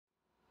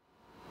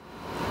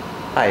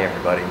Hi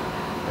everybody.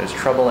 There's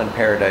trouble in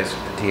paradise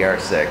with the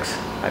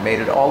TR6. I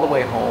made it all the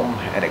way home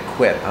and it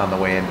quit on the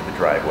way into the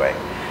driveway.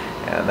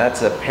 And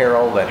that's a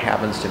peril that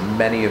happens to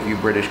many of you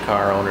British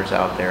car owners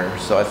out there.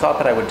 So I thought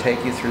that I would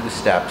take you through the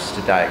steps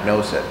to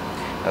diagnose it.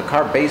 A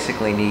car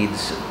basically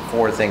needs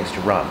four things to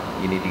run.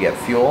 You need to get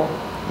fuel,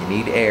 you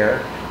need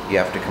air, you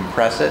have to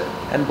compress it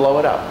and blow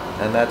it up.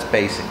 And that's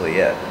basically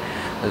it.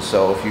 And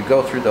so if you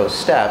go through those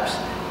steps,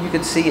 you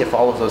can see if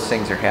all of those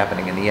things are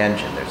happening in the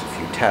engine. There's a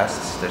few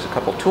tests, there's a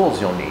couple tools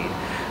you'll need.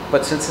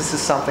 But since this is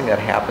something that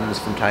happens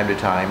from time to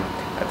time,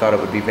 I thought it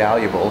would be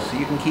valuable so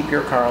you can keep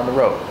your car on the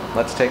road.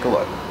 Let's take a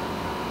look.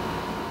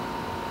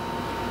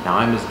 Now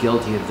I'm as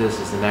guilty of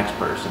this as the next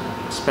person,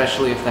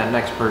 especially if that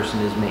next person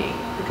is me,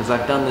 because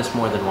I've done this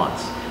more than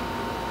once.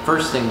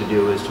 First thing to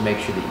do is to make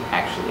sure that you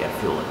actually have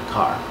fuel in the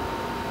car.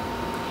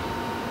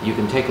 You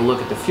can take a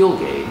look at the fuel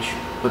gauge,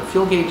 but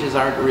fuel gauges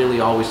aren't really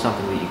always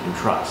something that you can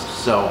trust.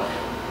 So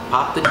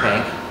pop the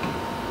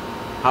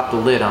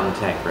lid on the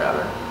tank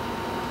rather.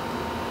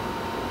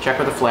 Check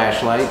with a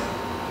flashlight,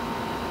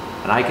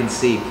 and I can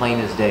see plain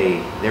as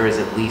day there is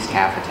at least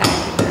half a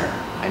tank in there.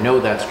 I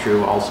know that's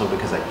true also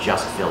because I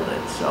just filled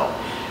it, so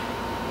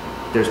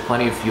there's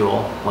plenty of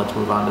fuel. Let's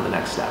move on to the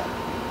next step.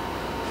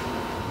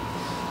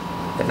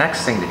 The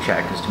next thing to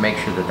check is to make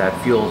sure that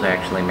that fuel is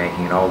actually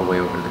making it all the way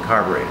over to the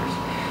carburetors.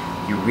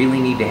 You really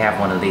need to have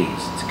one of these.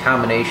 It's a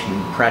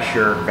combination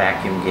pressure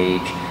vacuum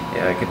gauge.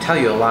 It can tell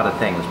you a lot of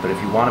things, but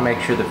if you want to make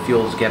sure the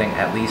fuel is getting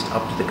at least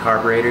up to the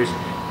carburetors,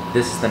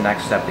 this is the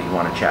next step that you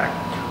want to check.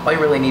 All you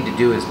really need to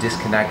do is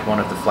disconnect one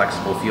of the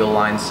flexible fuel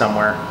lines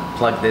somewhere,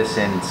 plug this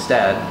in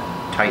instead,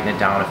 tighten it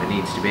down if it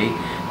needs to be,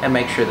 and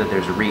make sure that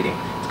there's a reading.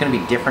 It's going to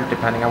be different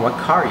depending on what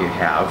car you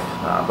have,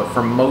 but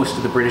for most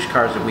of the British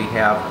cars that we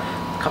have,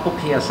 a couple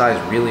PSI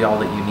is really all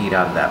that you need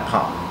out of that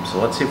pump. So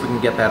let's see if we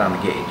can get that on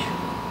the gauge.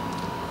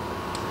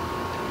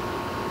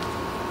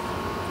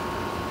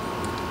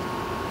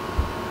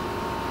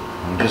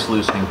 I'm just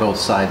loosening both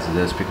sides of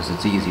this because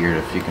it's easier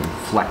if you can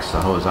flex the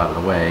hose out of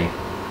the way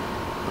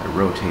by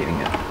rotating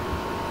it.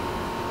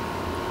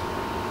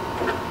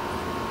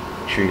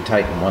 Make sure you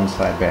tighten one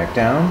side back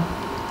down.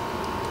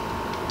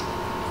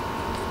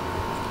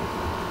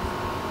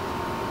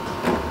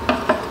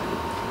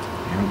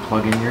 And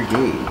plug in your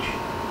gauge.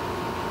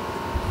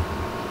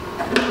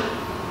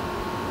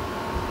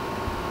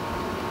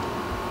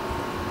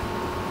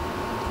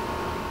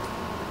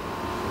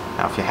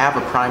 Now if you have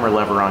a primer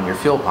lever on your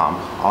fuel pump,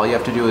 all you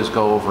have to do is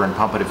go over and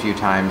pump it a few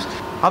times.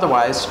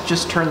 Otherwise,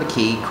 just turn the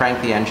key,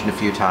 crank the engine a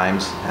few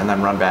times, and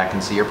then run back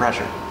and see your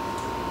pressure.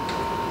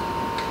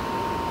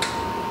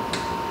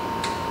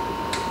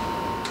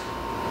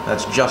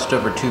 That's just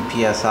over 2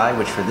 PSI,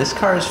 which for this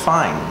car is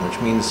fine,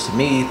 which means to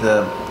me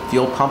the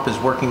fuel pump is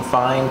working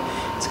fine.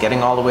 It's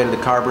getting all the way to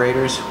the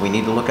carburetors. We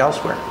need to look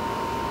elsewhere.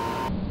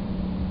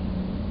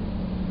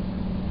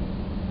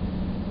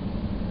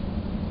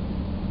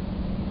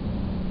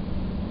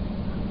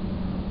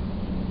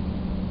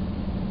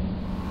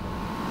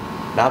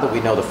 Now that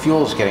we know the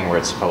fuel is getting where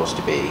it's supposed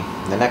to be,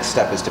 the next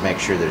step is to make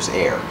sure there's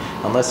air.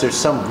 Unless there's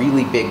some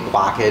really big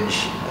blockage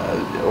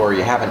or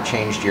you haven't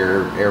changed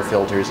your air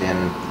filters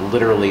in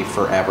literally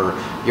forever,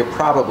 you're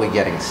probably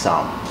getting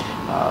some.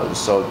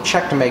 So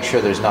check to make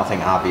sure there's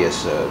nothing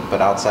obvious,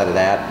 but outside of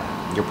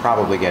that, you're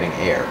probably getting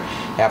air.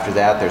 After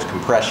that, there's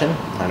compression,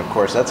 and of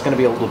course that's going to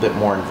be a little bit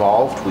more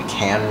involved. We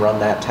can run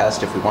that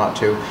test if we want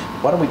to.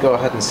 Why don't we go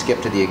ahead and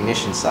skip to the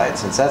ignition side,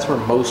 since that's where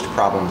most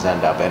problems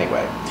end up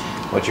anyway.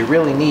 What you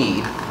really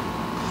need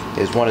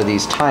is one of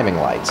these timing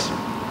lights.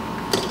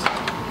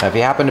 Now, if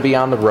you happen to be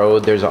on the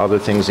road, there's other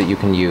things that you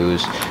can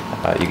use.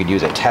 You could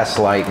use a test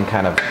light and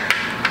kind of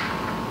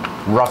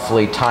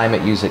roughly time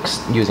it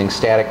using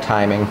static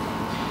timing.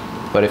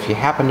 But if you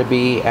happen to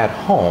be at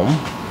home,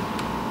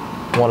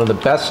 one of the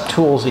best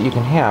tools that you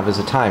can have is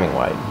a timing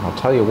light. I'll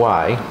tell you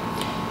why.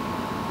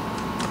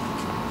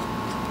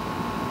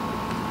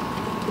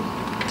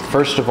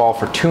 First of all,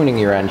 for tuning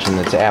your engine,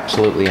 it's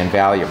absolutely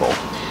invaluable.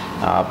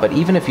 But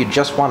even if you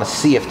just want to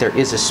see if there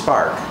is a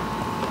spark,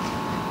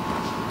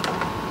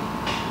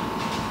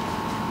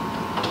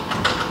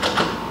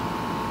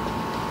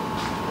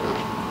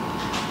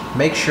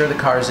 make sure the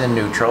car's in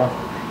neutral,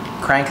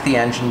 crank the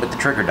engine with the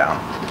trigger down.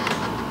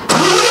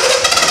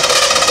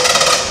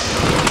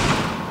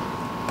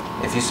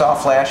 If you saw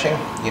flashing,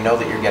 you know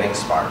that you're getting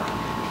spark.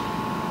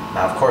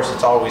 Now of course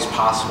it's always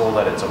possible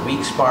that it's a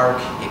weak spark,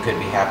 it could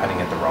be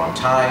happening at the wrong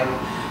time,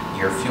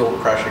 your fuel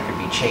pressure could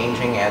be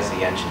changing as the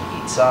engine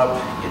heats up,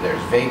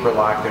 there's vapor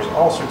lock, there's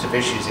all sorts of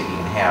issues that you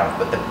can have,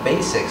 but the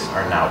basics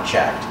are now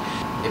checked.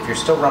 If you're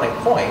still running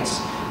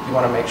points, you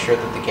want to make sure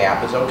that the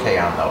gap is okay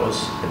on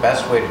those. The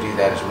best way to do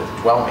that is with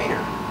a dwell meter.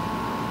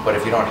 But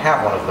if you don't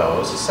have one of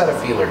those, a set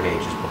of feeler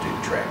gauges will do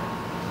the trick.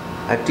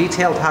 I've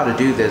detailed how to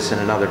do this in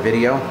another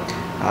video,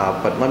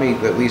 but let me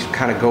at least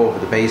kind of go over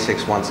the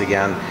basics once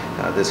again.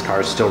 This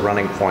car is still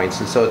running points,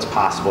 and so it's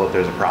possible that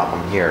there's a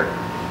problem here.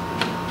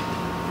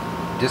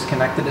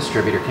 Disconnect the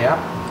distributor cap.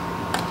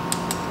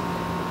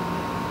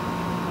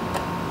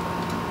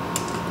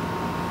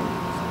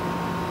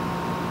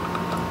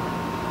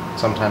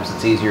 Sometimes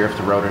it's easier if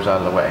the rotor's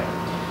out of the way.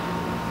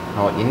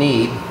 Now what you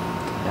need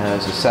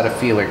is a set of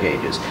feeler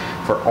gauges.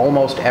 For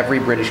almost every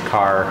British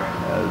car,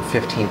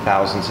 15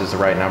 thousandths is the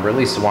right number, at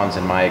least the ones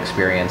in my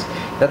experience.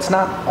 That's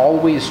not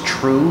always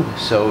true,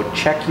 so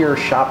check your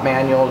shop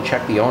manual,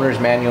 check the owner's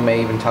manual,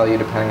 may even tell you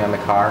depending on the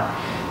car.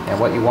 And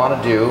what you want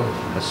to do,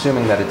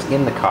 assuming that it's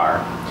in the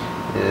car,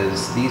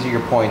 is these are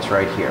your points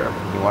right here.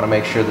 You want to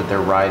make sure that they're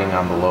riding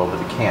on the lobe of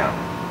the cam.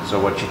 So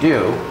what you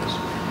do is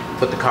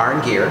put the car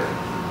in gear.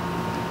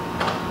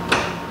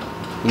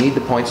 You need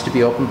the points to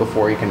be open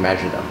before you can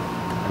measure them.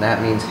 And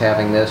that means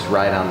having this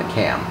right on the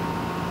cam,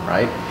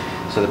 right?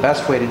 So the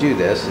best way to do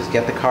this is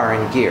get the car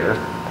in gear.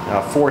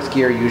 Fourth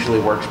gear usually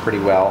works pretty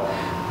well.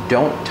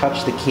 Don't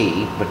touch the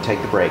key, but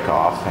take the brake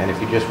off. And if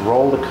you just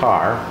roll the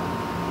car,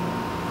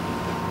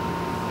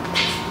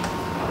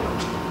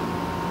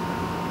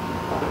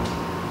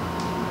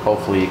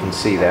 hopefully you can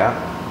see that.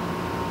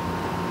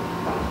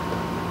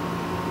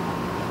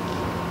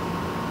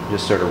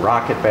 Just sort of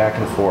rock it back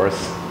and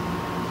forth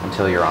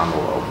until you're on the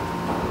lobe.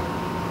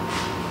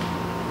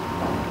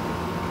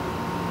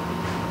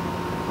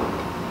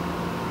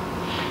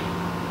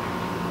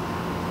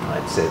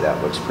 I'd say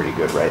that looks pretty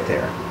good right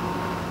there.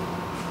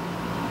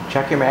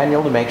 Check your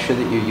manual to make sure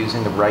that you're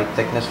using the right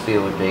thickness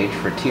feeler gauge.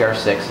 For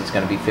TR6 it's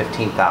going to be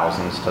 15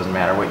 thousandths, doesn't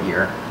matter what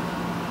year.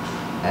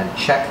 And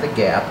check the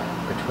gap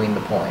between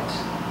the points.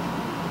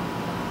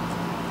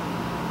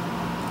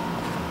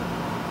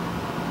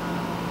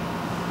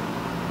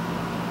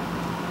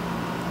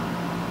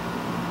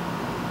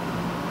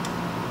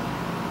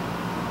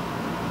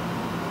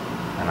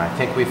 And I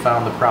think we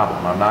found the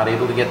problem. I'm not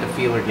able to get the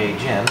feeler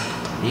gauge in.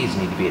 These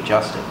need to be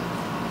adjusted.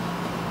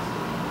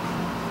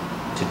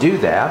 To do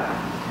that,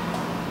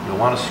 you'll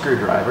want a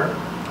screwdriver.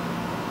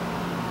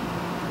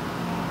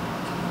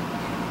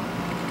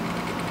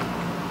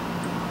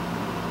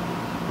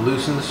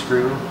 Loosen the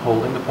screw,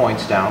 holding the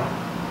points down.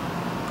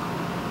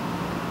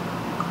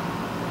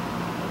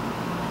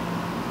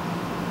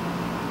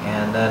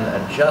 And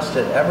then adjust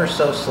it ever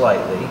so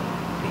slightly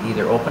to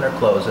either open or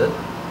close it.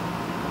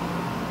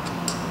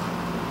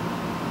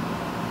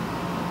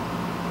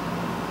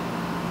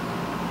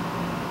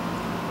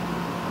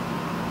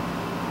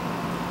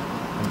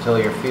 Until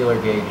your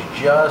feeler gauge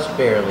just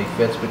barely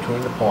fits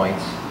between the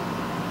points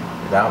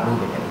without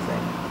moving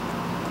anything.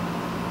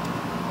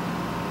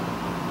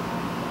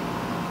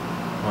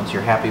 Once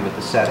you're happy with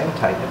the setting,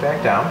 tighten it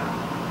back down.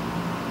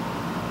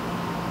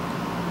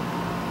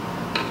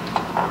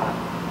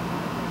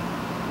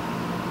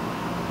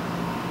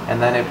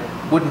 And then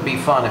it wouldn't be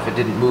fun if it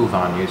didn't move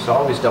on you, so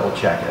always double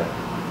check it.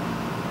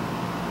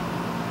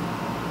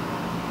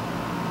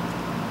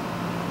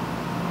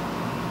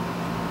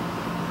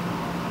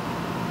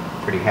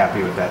 Pretty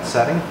happy with that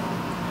setting.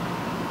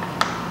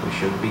 We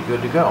should be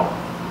good to go.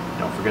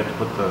 Don't forget to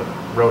put the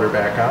rotor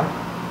back on.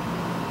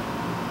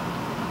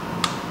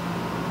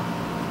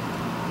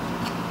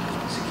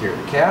 Secure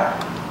the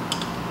cap.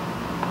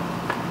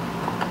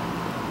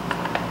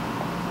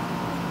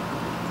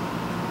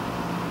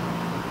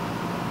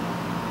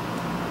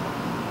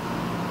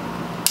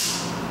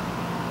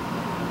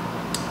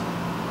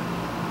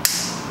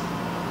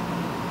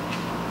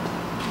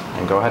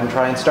 And go ahead and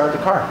try and start the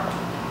car.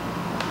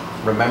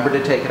 Remember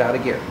to take it out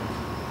of gear.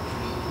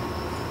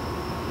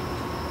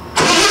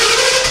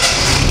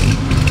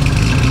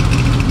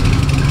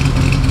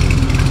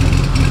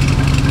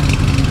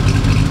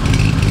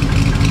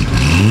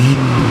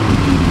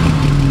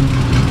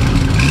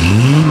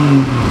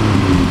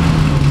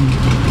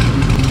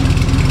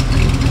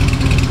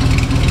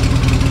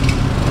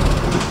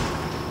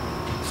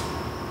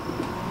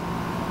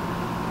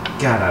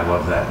 God, I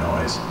love that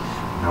noise.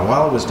 Now,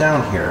 while I was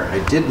down here,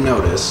 I did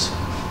notice,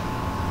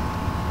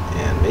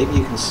 and maybe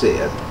you can see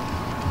it,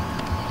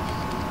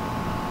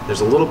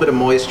 there's a little bit of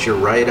moisture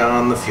right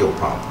on the fuel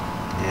pump.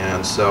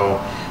 And so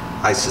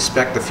I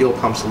suspect the fuel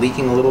pump's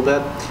leaking a little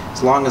bit.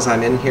 As long as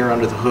I'm in here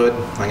under the hood,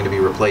 I'm going to be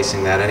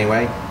replacing that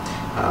anyway.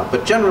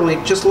 But generally,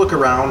 just look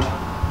around,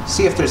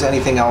 see if there's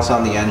anything else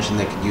on the engine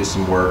that could use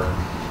some work.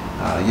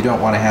 You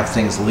don't want to have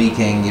things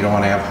leaking, you don't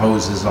want to have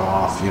hoses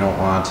off, you don't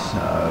want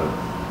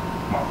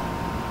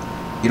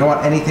you don't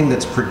want anything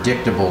that's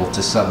predictable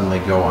to suddenly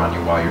go on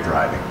you while you're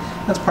driving.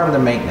 That's part of the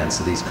maintenance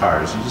of these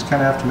cars. You just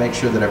kind of have to make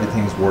sure that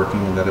everything's working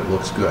and that it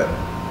looks good.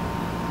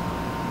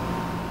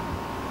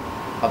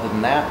 Other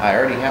than that, I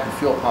already have the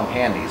fuel pump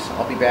handy, so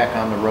I'll be back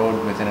on the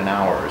road within an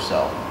hour or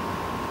so.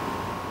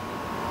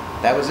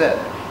 That was it.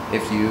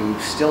 If you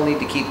still need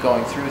to keep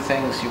going through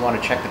things, you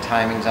want to check the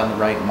timings on the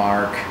right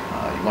mark,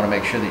 you want to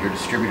make sure that your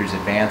distributor's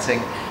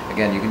advancing.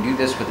 Again, you can do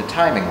this with the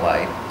timing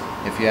light.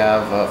 If you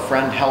have a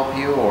friend help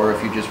you, or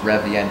if you just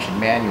rev the engine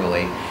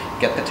manually,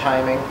 get the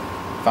timing,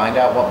 find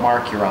out what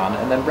mark you're on,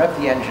 and then rev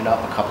the engine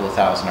up a couple of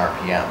thousand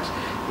RPMs.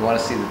 You want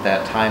to see that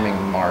that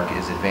timing mark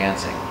is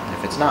advancing.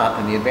 If it's not,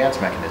 then the advance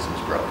mechanism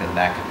is broken, and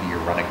that could be your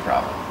running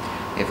problem.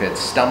 If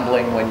it's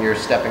stumbling when you're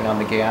stepping on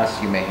the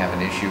gas, you may have an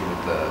issue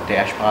with the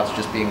dash pots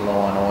just being low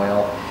on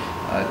oil.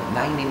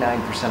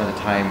 99% of the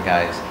time,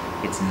 guys,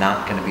 it's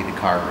not going to be the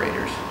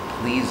carburetors.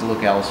 please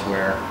look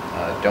elsewhere.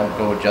 Don't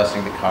go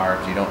adjusting the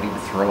carbs. You don't need to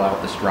throw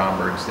out the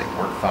Strombergs. They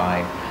work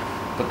fine.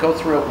 But go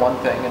through it one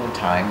thing at a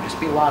time. Just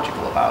be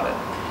logical about it.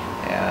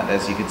 And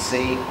as you can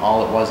see,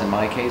 all it was in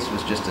my case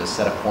was just a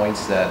set of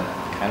points that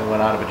kind of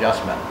went out of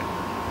adjustment.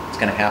 It's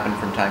going to happen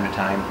from time to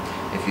time.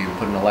 If you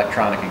put an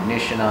electronic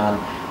ignition on,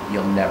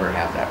 you'll never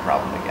have that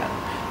problem again.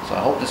 So I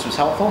hope this was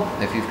helpful.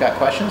 If you've got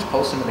questions,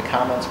 post them in the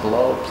comments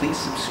below. Please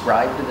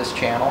subscribe to this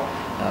channel.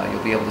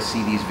 You'll be able to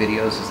see these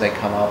videos as they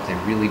come up. They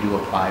really do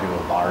apply to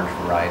a large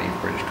variety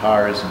of British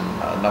cars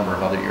and a number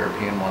of other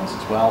European ones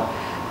as well.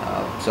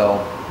 So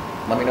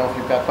let me know if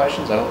you've got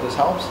questions. I hope this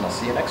helps, and I'll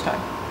see you next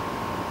time.